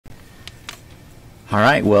All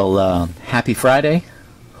right, well, happy Friday.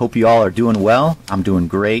 Hope you all are doing well. I'm doing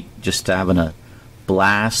great. Just having a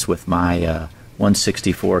blast with my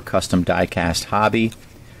 164 custom die-cast hobby.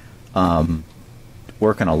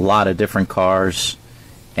 Working a lot of different cars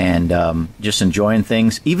and just enjoying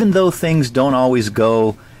things, even though things don't always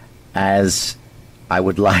go as I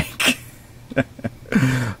would like.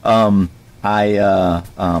 I'm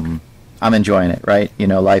enjoying it, right? You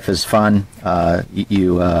know, life is fun.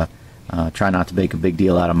 You try not to make a big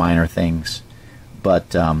deal out of minor things.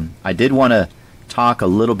 But I did want to talk a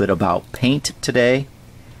little bit about paint today.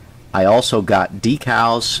 I also got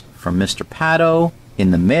decals from Mr. Patto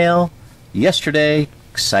in the mail yesterday.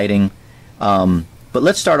 Exciting. But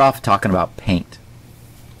let's start off talking about paint.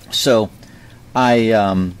 So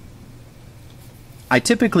I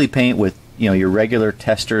typically paint with, you know, your regular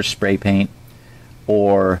tester spray paint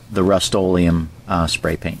or the Rust-Oleum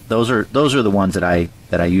spray paint. Those are the ones that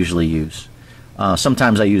I usually use.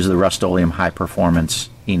 Sometimes I use the Rust-Oleum high performance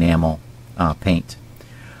enamel paint.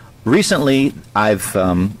 Recently I've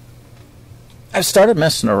started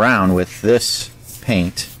messing around with this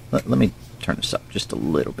paint. Let me turn this up just a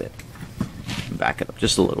little bit. Back it up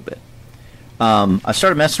just a little bit. I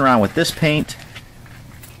started messing around with this paint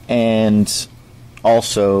and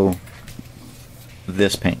also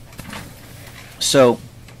this paint. So,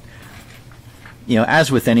 you know,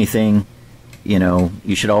 as with anything, you know,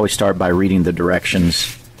 you should always start by reading the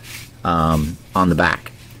directions on the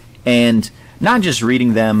back, and not just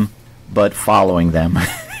reading them, but following them.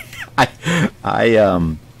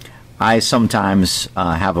 I sometimes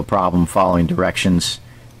have a problem following directions.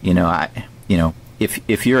 You know,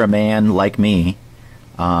 if you're a man like me,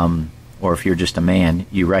 or if you're just a man,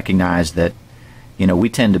 you recognize that, you know, we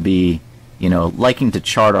tend to be, you know, liking to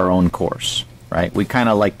chart our own course, right? We kind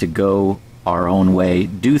of like to go our own way,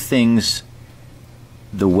 do things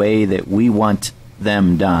the way that we want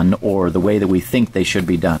them done, or the way that we think they should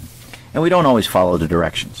be done, and we don't always follow the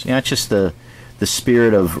directions. You know, it's just the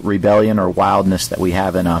spirit of rebellion or wildness that we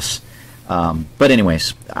have in us. But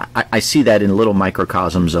anyways, I see that in little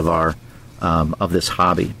microcosms of our of this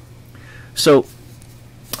hobby. So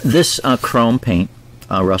this chrome paint,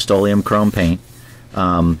 Rust-Oleum chrome paint,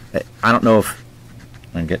 I don't know if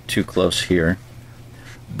I can get too close here,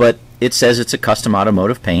 but it says it's a custom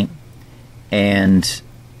automotive paint, and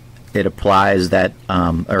it applies that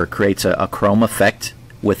or creates a chrome effect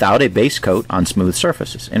without a base coat on smooth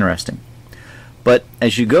surfaces. Interesting. But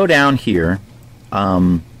as you go down here,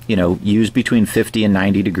 you know, use between 50 and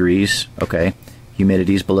 90 degrees. Okay,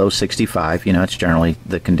 humidity is below 65. You know, it's generally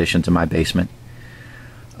the conditions in my basement.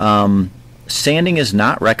 Sanding is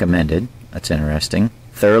not recommended. That's interesting.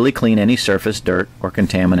 Thoroughly clean any surface, dirt, or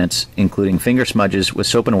contaminants, including finger smudges, with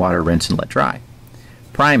soap and water. Rinse and let dry.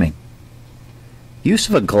 Priming. Use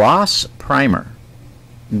of a gloss primer.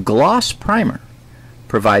 Gloss primer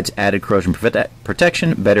provides added corrosion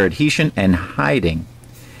protection, better adhesion, and hiding.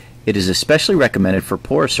 It is especially recommended for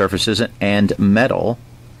porous surfaces and metal.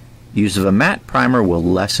 Use of a matte primer will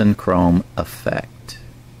lessen chrome effect.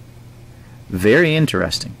 Very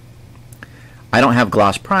interesting. I don't have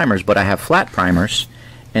gloss primers, but I have flat primers,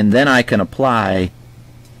 and then I can apply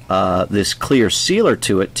this clear sealer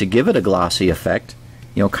to it to give it a glossy effect,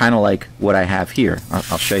 you know, kind of like what I have here.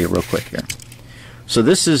 I'll show you real quick here. So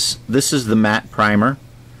this is the matte primer,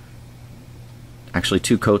 actually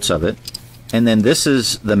 2 coats of it, and then this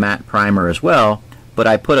is the matte primer as well, but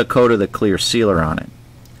I put a coat of the clear sealer on it,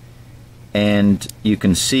 and you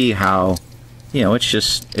can see how, you know,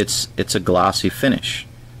 it's a glossy finish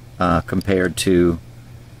compared to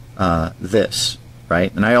this,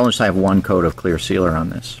 right? And I only have 1 coat of clear sealer on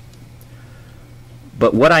this.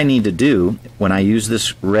 But what I need to do when I use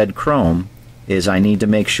this red chrome is I need to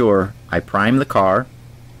make sure I prime the car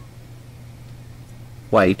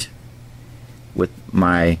white with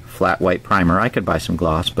my flat white primer. I could buy some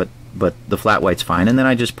gloss, but the flat white's fine. And then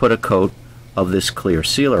I just put a coat of this clear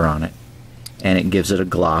sealer on it, and it gives it a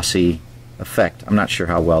glossy effect. I'm not sure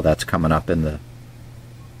how well that's coming up in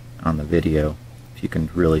on the video, if you can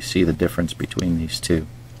really see the difference between these two.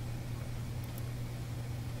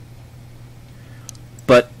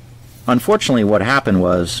 But unfortunately what happened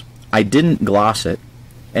was I didn't gloss it,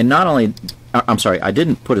 and not only, I'm sorry, I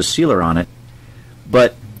didn't put a sealer on it,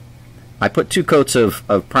 but I put 2 coats of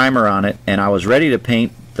primer on it, and I was ready to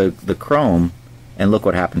paint the chrome, and look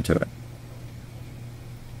what happened to it.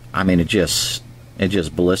 I mean, it just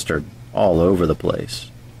blistered all over the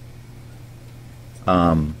place.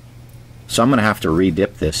 So I'm going to have to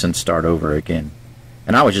re-dip this and start over again.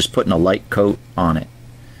 And I was just putting a light coat on it.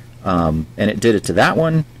 And it did it to that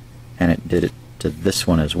one, and it did it to this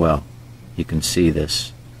one as well. You can see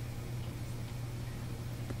this.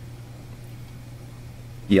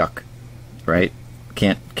 yuck, right?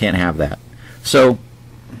 Can't have that. So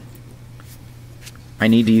I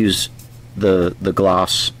need to use the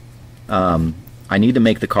gloss. I need to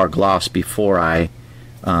make the car gloss before I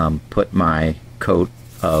put my coat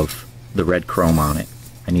of the red chrome on it.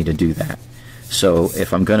 I need to do that. So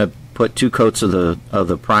if I'm going to put 2 coats of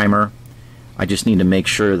the primer, I just need to make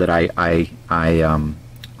sure that I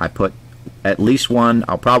put at least 1.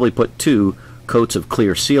 I'll probably put 2 coats of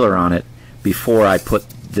clear sealer on it before I put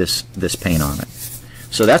this paint on it.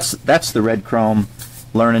 So that's the red chrome.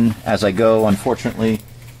 Learning as I go. Unfortunately,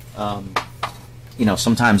 you know,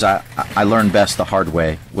 sometimes I learn best the hard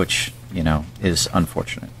way, which, you know, is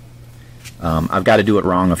unfortunate. I've got to do it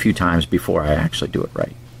wrong a few times before I actually do it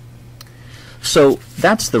right. So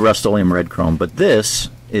that's the Rust-Oleum red chrome, but this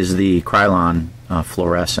is the Krylon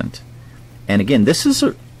fluorescent. And again, this is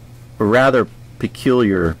a rather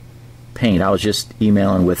peculiar paint. I was just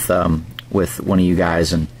emailing with one of you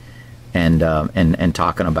guys and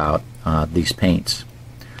talking about these paints.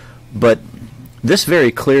 But this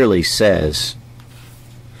very clearly says,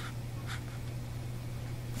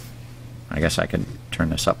 I guess I could turn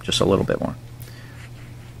this up just a little bit more.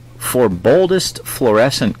 For boldest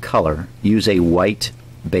fluorescent color, use a white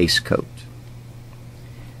base coat.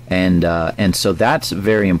 And so that's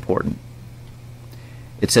very important.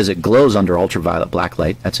 It says it glows under ultraviolet black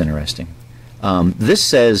light. That's interesting. This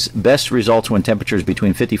says best results when temperatures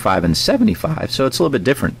between 55 and 75, so it's a little bit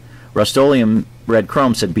different. Rust-Oleum red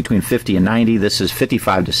chrome said between 50 and 90. This is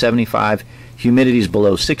 55 to 75. Humidity is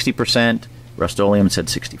below 60%. Rust-Oleum said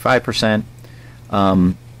 65%.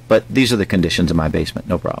 But these are the conditions in my basement,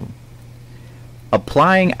 no problem.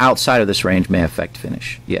 Applying outside of this range may affect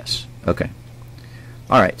finish. Yes. Okay.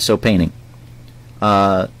 All right. So painting.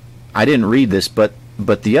 I didn't read this, but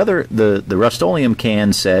the Rust-Oleum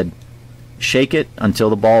can said shake it until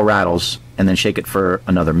the ball rattles and then shake it for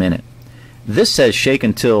another minute. This says shake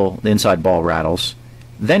until the inside ball rattles,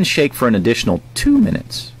 then shake for an additional 2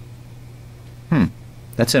 minutes.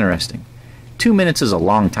 That's interesting. 2 minutes is a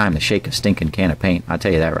long time to shake a stinking can of paint, I'll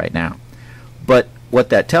tell you that right now. But what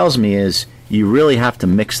that tells me is you really have to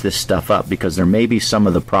mix this stuff up, because there may be some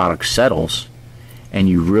of the product settles and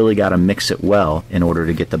you really got to mix it well in order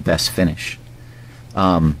to get the best finish.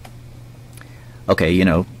 Okay, you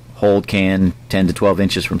know, hold can 10 to 12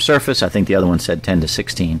 inches from surface. I think the other one said 10 to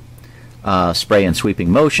 16. Spray in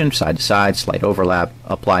sweeping motion, side to side, slight overlap.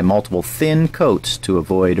 Apply multiple thin coats to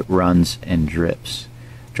avoid runs and drips.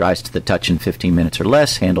 Dries to the touch in 15 minutes or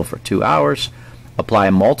less. Handle for 2 hours. Apply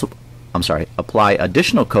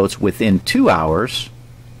additional coats within 2 hours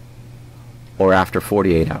or after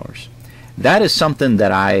 48 hours. That is something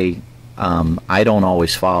that I don't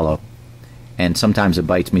always follow, and sometimes it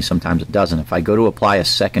bites me, sometimes it doesn't. If I go to apply a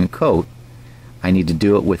second coat, I need to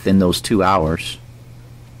do it within those 2 hours,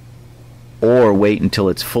 or wait until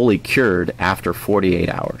it's fully cured after 48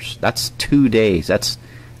 hours. That's 2 days. That's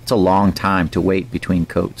a long time to wait between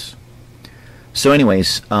coats. So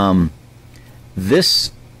anyways,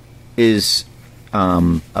 this is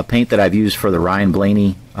a paint that I've used for the Ryan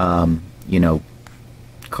Blaney you know,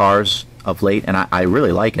 cars of late, and I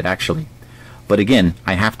really like it actually. But again,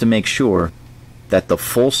 I have to make sure that the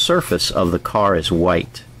full surface of the car is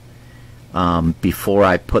white before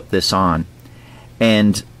I put this on.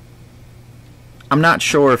 And I'm not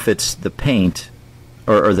sure if it's the paint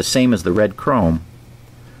or the same as the red chrome,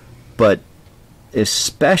 but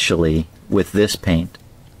especially with this paint,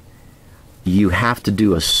 you have to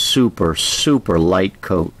do a super light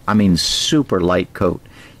coat. I mean super light coat.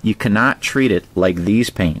 You cannot treat it like these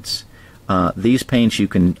paints. These paints you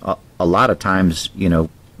can a lot of times, you know,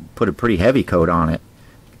 put a pretty heavy coat on it,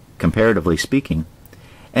 comparatively speaking,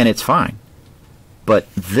 and it's fine.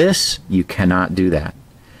 But this, you cannot do that.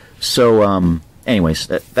 So anyways,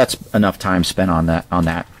 that's enough time spent on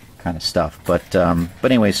that kind of stuff. But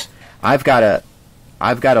anyways, I've got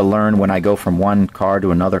to learn when I go from one car to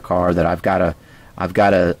another car that I've got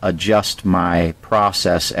to adjust my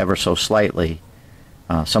process ever so slightly,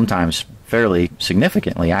 sometimes fairly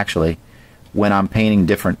significantly actually, when I'm painting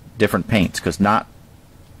different paints, because not,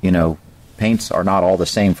 you know, paints are not all the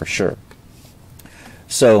same for sure.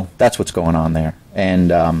 So that's what's going on there, and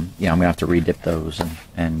yeah, I'm gonna have to redip those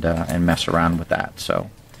and mess around with that. So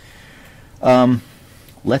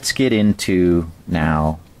let's get into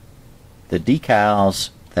now the decals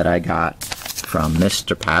that I got from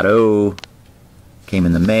Mr. Patto. Came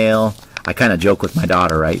in the mail. I kind of joke with my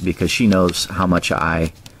daughter, right, because she knows how much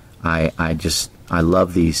I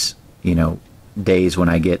love these, you know, days when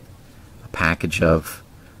I get a package of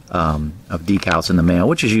decals in the mail,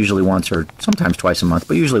 which is usually once or sometimes twice a month,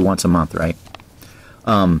 but usually once a month, right?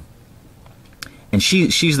 And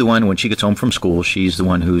she's the one, when she gets home from school, she's the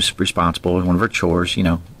one who's responsible. One of her chores, you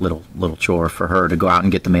know, little chore for her to go out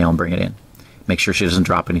and get the mail and bring it in. Make sure she doesn't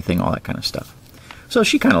drop anything, all that kind of stuff. So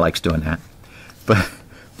she kind of likes doing that.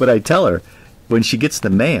 But I tell her, when she gets the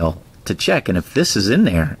mail, to check, and if this is in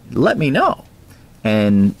there, let me know.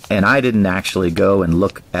 And I didn't actually go and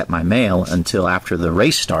look at my mail until after the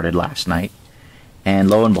race started last night. And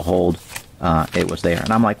lo and behold, it was there.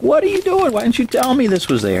 And I'm like, what are you doing? Why didn't you tell me this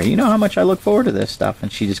was there? You know how much I look forward to this stuff.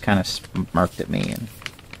 And she just kind of smirked at me. And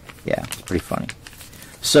yeah, it's pretty funny.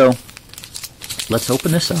 So let's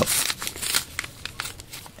open this up.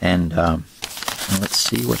 And let's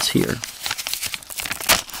see what's here.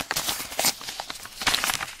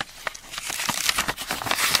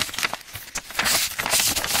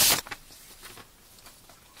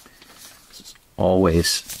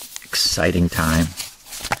 Always exciting time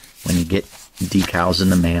when you get decals in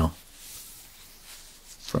the mail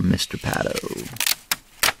from Mr. Patto.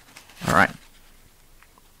 All right.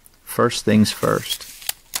 First things first.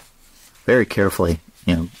 Very carefully,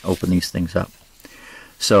 you know, open these things up.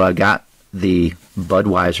 So I got the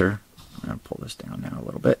Budweiser. I'm going to pull this down now a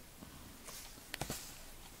little bit.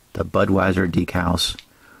 The Budweiser decals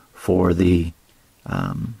for the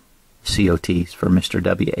COTs for Mr.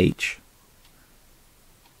 WH.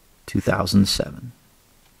 2007.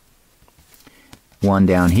 One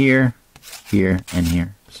down here, here, and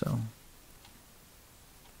here. So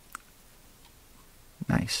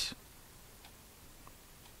nice.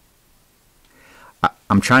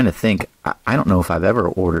 I'm trying to think. I don't know if I've ever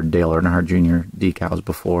ordered Dale Earnhardt Jr. decals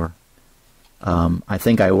before. I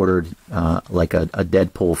think I ordered like a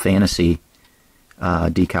Deadpool fantasy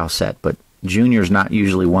decal set, but Junior's not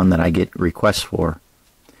usually one that I get requests for.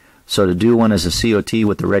 So to do one as a COT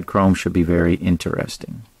with the red chrome should be very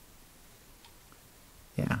interesting.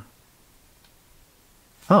 Yeah.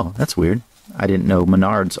 Oh, that's weird. I didn't know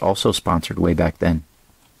Menards also sponsored way back then.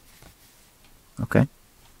 Okay.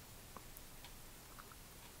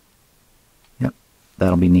 Yep,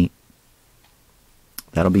 that'll be neat.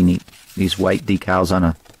 That'll be neat. These white decals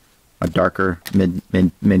on a darker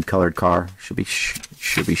mid-colored car should be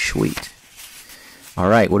sweet. All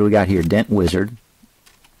right, what do we got here? Dent Wizard.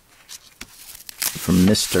 From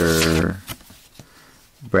Mr.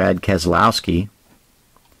 Brad Keselowski.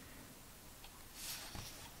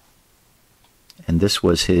 And this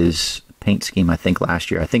was his paint scheme, I think,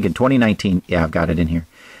 last year. I think in 2019, yeah, I've got it in here.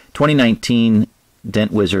 2019,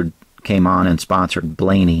 Dent Wizard came on and sponsored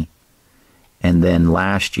Blaney. And then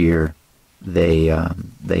last year, they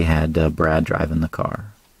had Brad driving the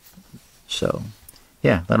car. So,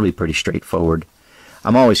 yeah, that'll be pretty straightforward.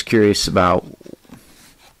 I'm always curious about,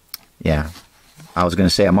 yeah, I was going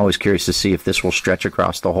to say I'm always curious to see if this will stretch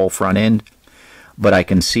across the whole front end. But I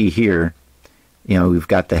can see here, you know, we've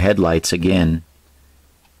got the headlights again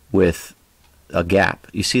with a gap.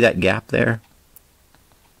 You see that gap there?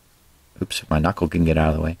 Oops, my knuckle can get out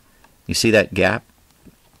of the way. You see that gap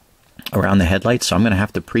around the headlights? So I'm going to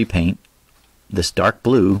have to pre-paint this dark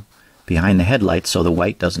blue behind the headlights so the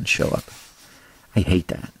white doesn't show up. I hate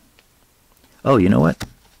that. Oh, you know what?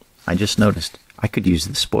 I just noticed. I could use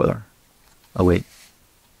the spoiler. Oh, wait.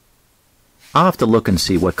 I'll have to look and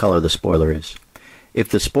see what color the spoiler is. If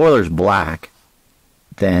the spoiler's black,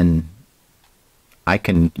 then I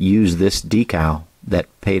can use this decal that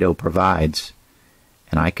Patto provides,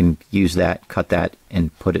 and I can use that, cut that,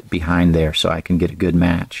 and put it behind there so I can get a good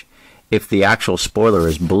match. If the actual spoiler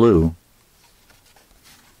is blue,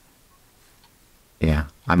 yeah,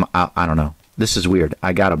 I don't know. This is weird.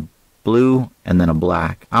 I got a blue and then a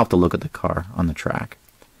black. I'll have to look at the car on the track.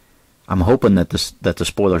 I'm hoping that the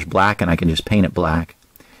spoiler's black and I can just paint it black,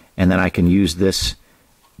 and then I can use this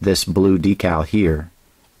blue decal here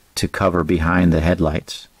to cover behind the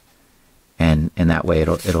headlights, and that way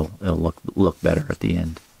it'll look better at the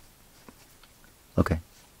end. Okay.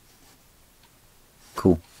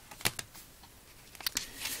 Cool.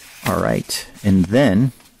 All right, and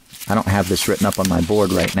then I don't have this written up on my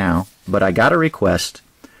board right now, but I got a request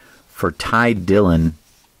for Ty Dillon,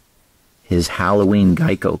 his Halloween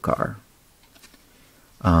Geico car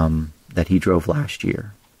that he drove last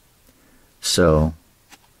year. So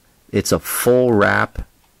it's a full wrap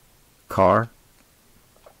car.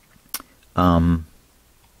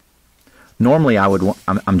 Normally I would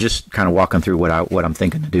I'm just kind of walking through what I'm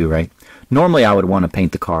thinking to do, right? Normally I would want to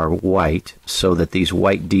paint the car white so that these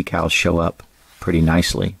white decals show up pretty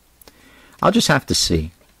nicely. I'll just have to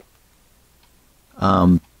see.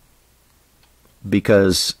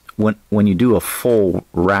 Because when you do a full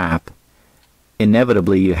wrap,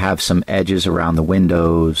 inevitably you have some edges around the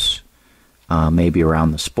windows, maybe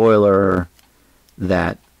around the spoiler,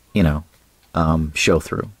 that, you know, show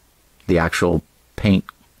through. The actual paint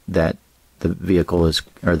that the vehicle is,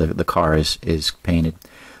 or the car is painted.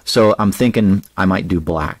 So I'm thinking I might do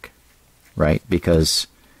black, right? Because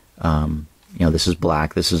you know, this is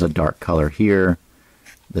black. This is a dark color here.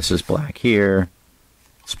 This is black here.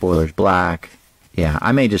 Spoiler's black. Yeah,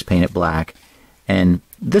 I may just paint it black. And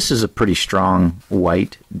this is a pretty strong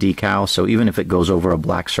white decal, so even if it goes over a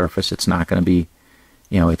black surface, it's not going to be,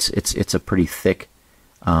 you know, it's a pretty thick.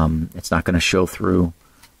 It's not going to show through.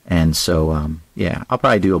 And so, yeah, I'll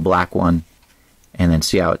probably do a black one and then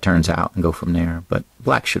see how it turns out and go from there. But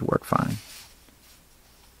black should work fine.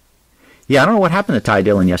 Yeah, I don't know what happened to Ty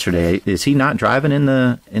Dillon yesterday. Is he not driving in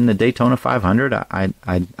the Daytona 500?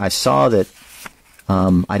 I saw that.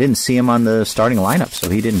 I didn't see him on the starting lineup, so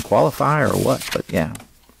he didn't qualify or what. But yeah,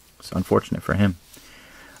 it's unfortunate for him.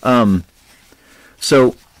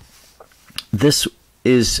 So this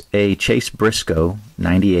is a Chase Briscoe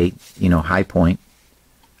 98, you know, High Point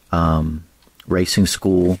Racing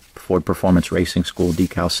School, Ford Performance Racing School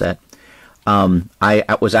decal set.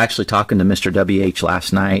 I was actually talking to Mr. WH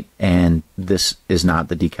last night, and this is not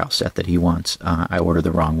the decal set that he wants. I ordered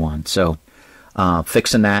the wrong one, so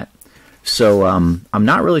fixing that. So I'm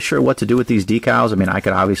not really sure what to do with these decals. I mean, I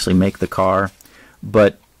could obviously make the car,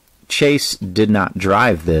 but Chase did not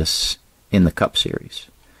drive this in the Cup Series.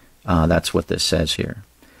 That's what this says here.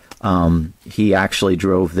 He actually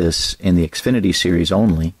drove this in the Xfinity Series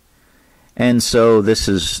only. And so this,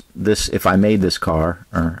 if I made this car,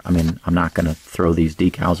 or I mean, I'm not going to throw these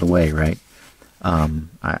decals away, right?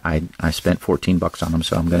 I spent $14 on them,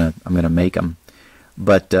 so I'm gonna make them.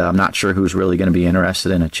 But I'm not sure who's really going to be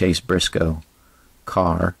interested in a Chase Briscoe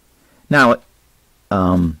car. Now,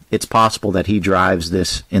 it's possible that he drives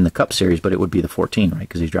this in the Cup Series, but it would be the 14, right?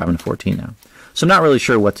 Because he's driving the 14 now. So I'm not really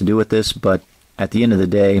sure what to do with this, but at the end of the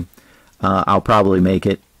day, I'll probably make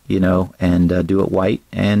it, you know, and do it white,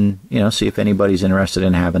 and you know, see if anybody's interested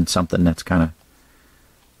in having something that's kind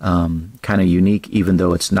of unique, even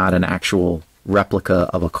though it's not an actual replica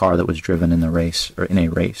of a car that was driven in the race or in a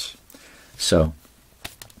race. So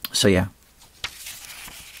yeah.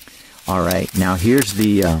 All right, now here's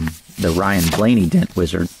the Ryan Blaney Dent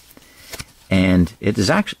Wizard, and it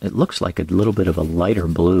looks like a little bit of a lighter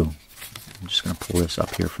blue. I'm just going to pull this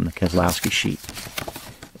up here from the Keselowski sheet.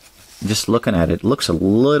 Just looking at it, it looks a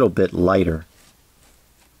little bit lighter.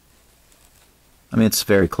 I mean, it's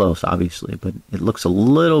very close, obviously, but it looks a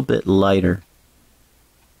little bit lighter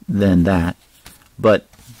than that. But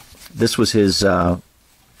this was his one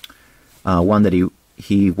that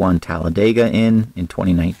he won Talladega in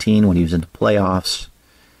 2019 when he was in the playoffs.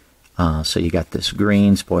 So you got this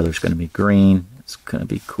green. Spoiler's going to be green. It's going to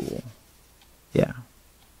be cool. Yeah.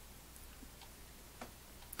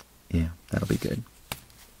 Yeah, that'll be good.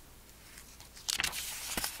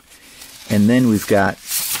 And then we've got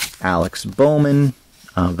Alex Bowman,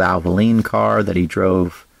 a Valvoline car that he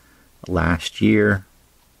drove last year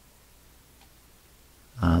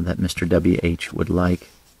that Mr. WH would like.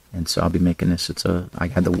 And so I'll be making this. I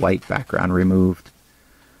had the white background removed.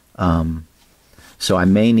 So I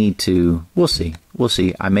may need to, we'll see.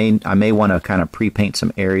 I may want to kind of pre-paint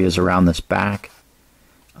some areas around this back.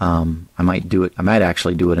 I might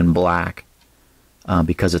actually do it in black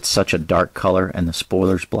because it's such a dark color and the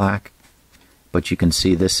spoiler's black. But you can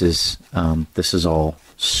see this is all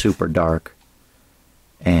super dark,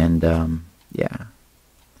 and yeah.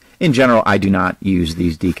 In general, I do not use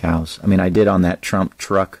these decals. I mean, I did on that Trump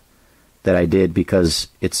truck that I did because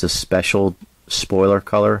it's a special spoiler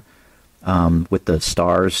color with the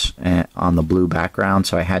stars on the blue background,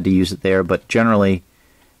 so I had to use it there. But generally,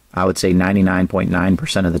 I would say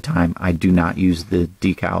 99.9% of the time, I do not use the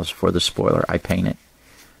decals for the spoiler. I paint it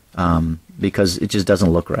because it just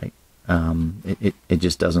doesn't look right. It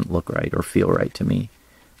just doesn't look right or feel right to me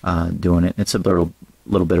doing it. It's a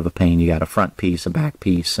little bit of a pain. You got a front piece, a back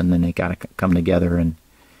piece, and then they got to come together. And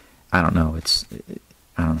I don't know.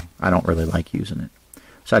 I don't know. I don't really like using it,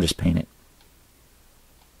 so I just paint it.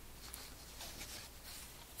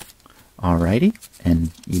 Alrighty,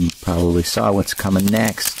 and you probably saw what's coming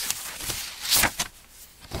next.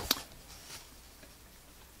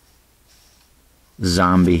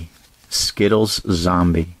 Zombie, Skittles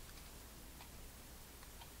Zombie.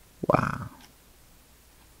 Wow.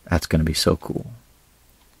 That's going to be so cool.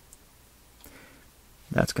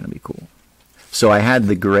 That's going to be cool. So I had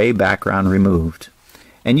the gray background removed.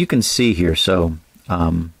 And you can see here, so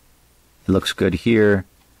it looks good here.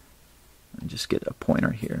 Let me just get a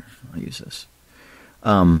pointer here. I'll use this.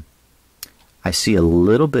 I see a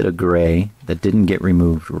little bit of gray that didn't get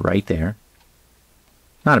removed right there.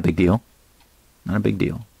 Not a big deal. Not a big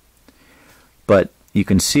deal. But you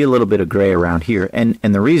can see a little bit of gray around here, and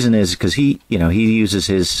the reason is because he uses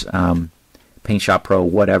his Paint Shop Pro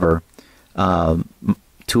whatever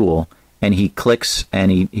tool, and he clicks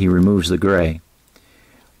and he removes the gray.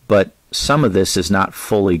 But some of this is not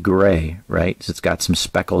fully gray, right? So it's got some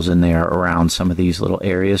speckles in there around some of these little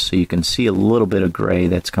areas, so you can see a little bit of gray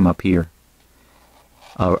that's come up here,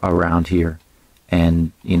 around here,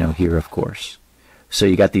 and here, of course. So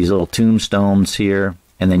you got these little tombstones here,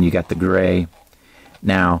 and then you got the gray.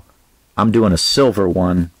 Now, I'm doing a silver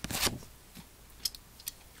one.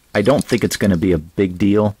 I don't think it's going to be a big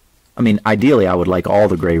deal. I mean, ideally, I would like all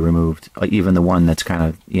the gray removed, even the one that's kind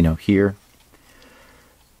of, here.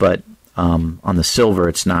 But on the silver,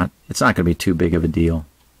 it's not going to be too big of a deal.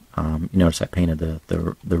 You notice I painted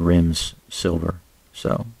the rims silver,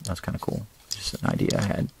 so that's kind of cool. Just an idea I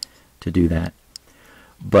had to do that.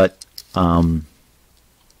 But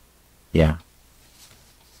yeah,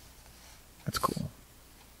 that's cool.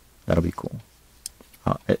 That'll be cool.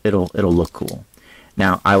 It'll look cool.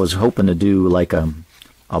 Now, I was hoping to do like a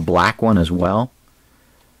black one as well,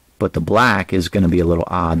 but the black is going to be a little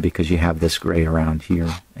odd because you have this gray around here,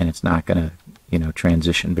 and it's not going to,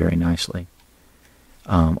 transition very nicely.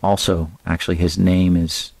 Also, actually,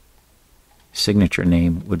 his signature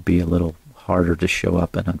name would be a little harder to show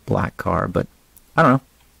up in a black car, but I don't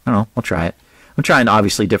know. I'll try it. I'm trying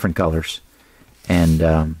obviously different colors,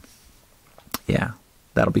 and yeah,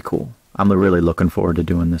 that'll be cool. I'm really looking forward to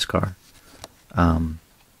doing this car.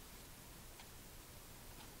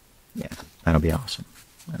 Yeah, that'll be awesome.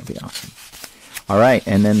 That'll be awesome. All right,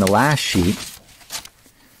 and then the last sheet,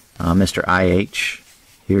 Mr. IH.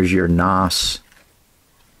 Here's your NOS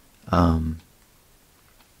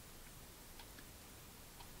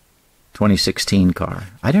 2016 car.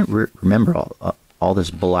 I didn't remember all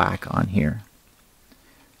this black on here,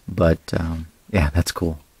 but yeah, that's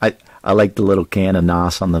cool. I like the little can of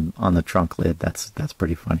NOS on the trunk lid. That's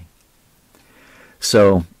pretty funny.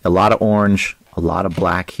 So a lot of orange, a lot of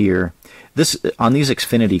black here. This on these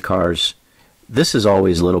Xfinity cars, this is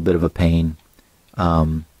always a little bit of a pain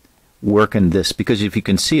working this, because if you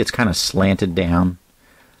can see, it's kind of slanted down.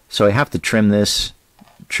 So I have to trim this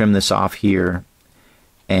off here,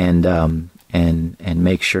 and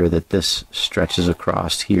make sure that this stretches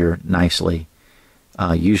across here nicely.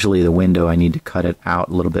 Usually the window, I need to cut it out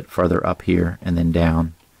a little bit further up here and then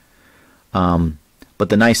down. But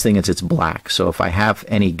the nice thing is it's black, so if I have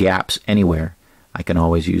any gaps anywhere, I can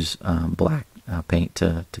always use black paint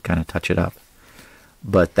to kind of touch it up.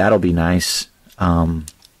 But that'll be nice. I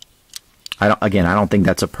don't think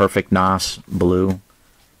that's a perfect NOS blue. You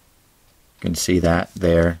can see that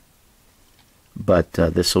there. But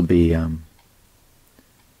this will be a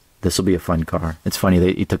fun car. It's funny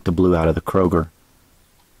that he took the blue out of the Kroger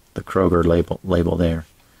label there.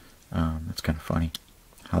 That's kind of funny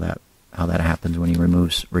how that happens when he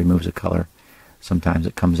removes a color. Sometimes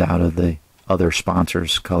it comes out of the other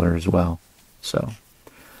sponsor's color as well. So,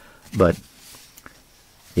 but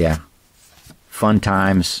yeah, fun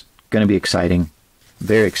times. Going to be exciting.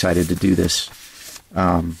 Very excited to do this.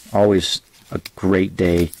 Always a great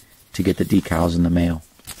day to get the decals in the mail.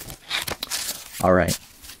 All right.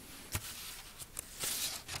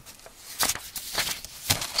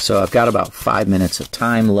 So I've got about 5 minutes of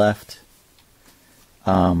time left.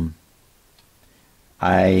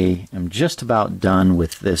 I am just about done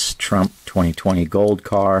with this Trump 2020 gold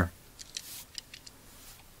car.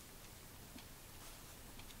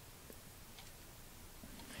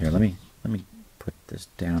 Here, let me put this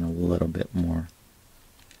down a little bit more.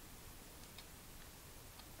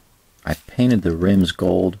 I painted the rims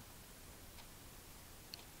gold,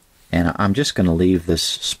 and I'm just going to leave this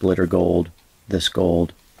splitter gold, this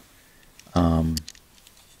gold.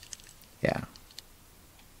 Yeah.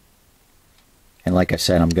 And like I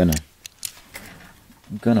said, I'm gonna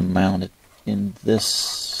mount it in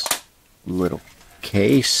this little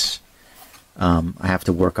case. I have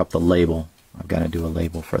to work up the label. I've got to do a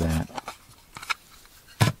label for that.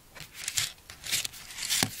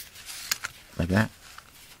 Like that.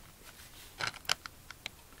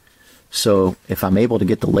 So if I'm able to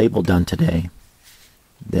get the label done today,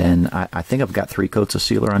 then I think I've got 3 coats of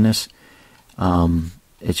sealer on this.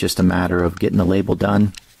 It's just a matter of getting the label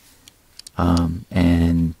done,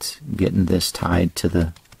 and getting this tied to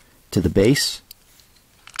the base,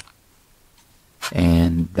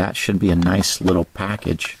 and that should be a nice little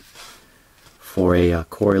package for a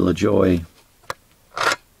Corey LaJoie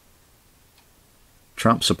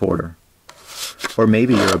Trump supporter, or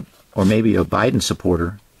maybe you're a Biden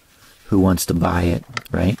supporter who wants to buy it,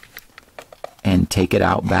 right, and take it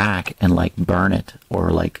out back and like burn it,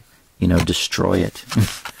 or like, destroy it.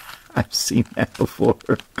 I've seen that before.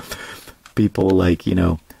 People, like, you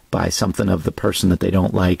know, buy something of the person that they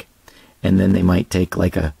don't like, and then they might take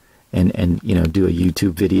like and you know, do a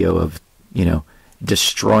YouTube video of, you know,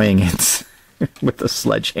 destroying it with a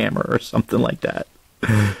sledgehammer or something like that.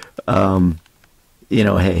 You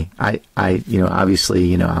know, hey, I you know, obviously,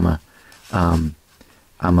 you know,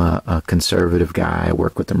 I'm a conservative guy. I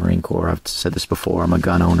work with the Marine Corps. I've said this before. I'm a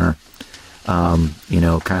gun owner. You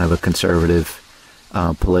know, kind of a conservative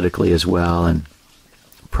politically as well, and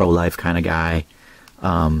pro-life kind of guy.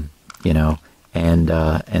 You know,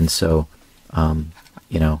 and so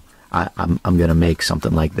you know, I'm going to make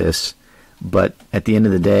something like this. But at the end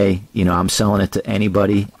of the day, you know, I'm selling it to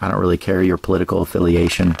anybody. I don't really care your political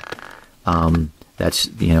affiliation. That's,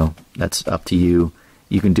 you know, that's up to you.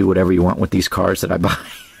 You can do whatever you want with these cars that I buy.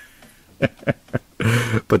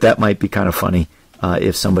 But that might be kind of funny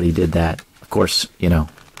if somebody did that. Of course, you know,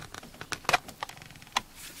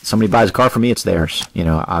 somebody buys a car for me, it's theirs. You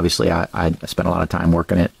know, obviously I spent a lot of time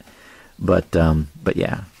working it. But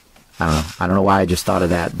yeah, I don't know. I don't know why I just thought of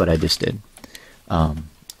that, but I just did.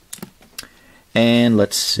 And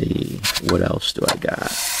let's see, what else do I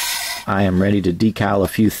got? I am ready to decal a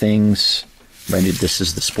few things. This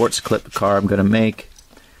is the sports clip car I'm going to make.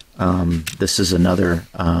 This is another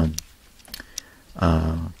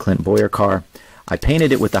Clint Boyer car. I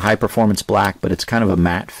painted it with the high performance black, but it's kind of a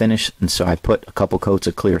matte finish, and so I put a couple coats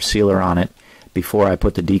of clear sealer on it before I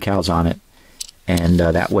put the decals on it, and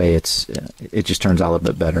that way it just turns out a little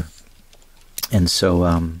bit better. And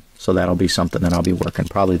so so that'll be something that I'll be working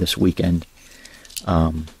probably this weekend.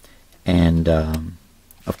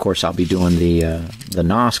 Of course, I'll be doing the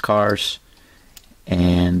NOS cars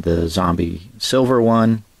and the Zombie Silver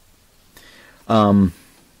one. Let's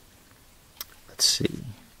see.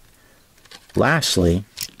 Lastly,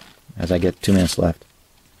 as I get 2 minutes left,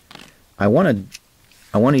 I want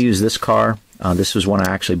to use this car. This was one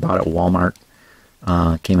I actually bought at Walmart.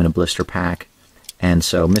 Came in a blister pack, and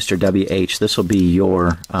so Mr. WH, this will be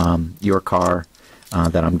your car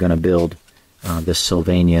that I'm going to build. This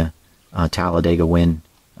Sylvania Talladega Win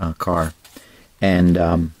car, and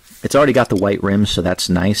it's already got the white rims, so that's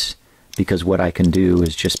nice, because what I can do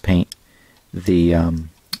is just paint the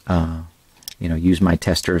you know, use my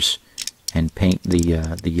testers and paint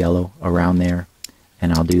the yellow around there,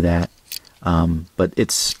 and I'll do that. But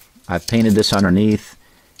I've painted this underneath,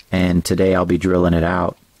 and today I'll be drilling it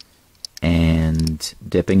out and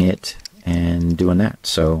dipping it and doing that.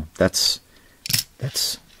 So that's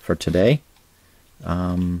for today.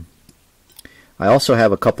 I also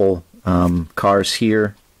have a couple cars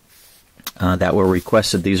here that were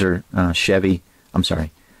requested. These are Toyota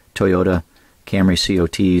Camry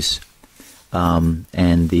COTs,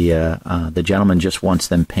 and the gentleman just wants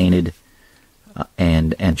them painted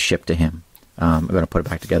and shipped to him. I'm going to put it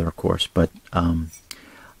back together, of course, but I'm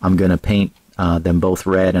going to paint them both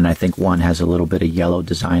red, and I think one has a little bit of yellow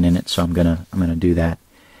design in it, so I'm gonna do that,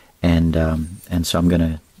 and so I'm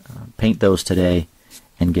gonna paint those today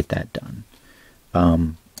and get that done.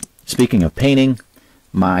 Speaking of painting,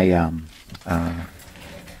 my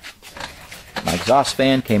exhaust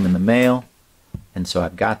fan came in the mail, and so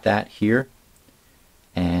I've got that here,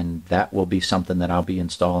 and that will be something that I'll be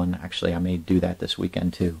installing. Actually, I may do that this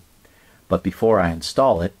weekend too. But before I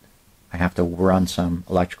install it, I have to run some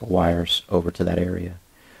electrical wires over to that area.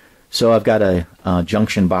 So I've got a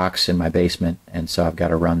junction box in my basement, and so I've got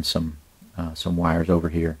to run some wires over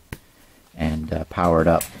here and power it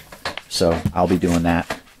up. So I'll be doing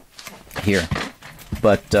that here.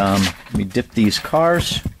 But let me dip these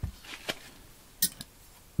cars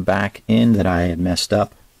back in that I had messed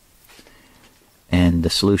up, and the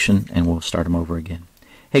solution, and we'll start them over again.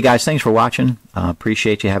 Hey guys, thanks for watching.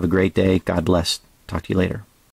 Appreciate you. Have a great day. God bless. Talk to you later.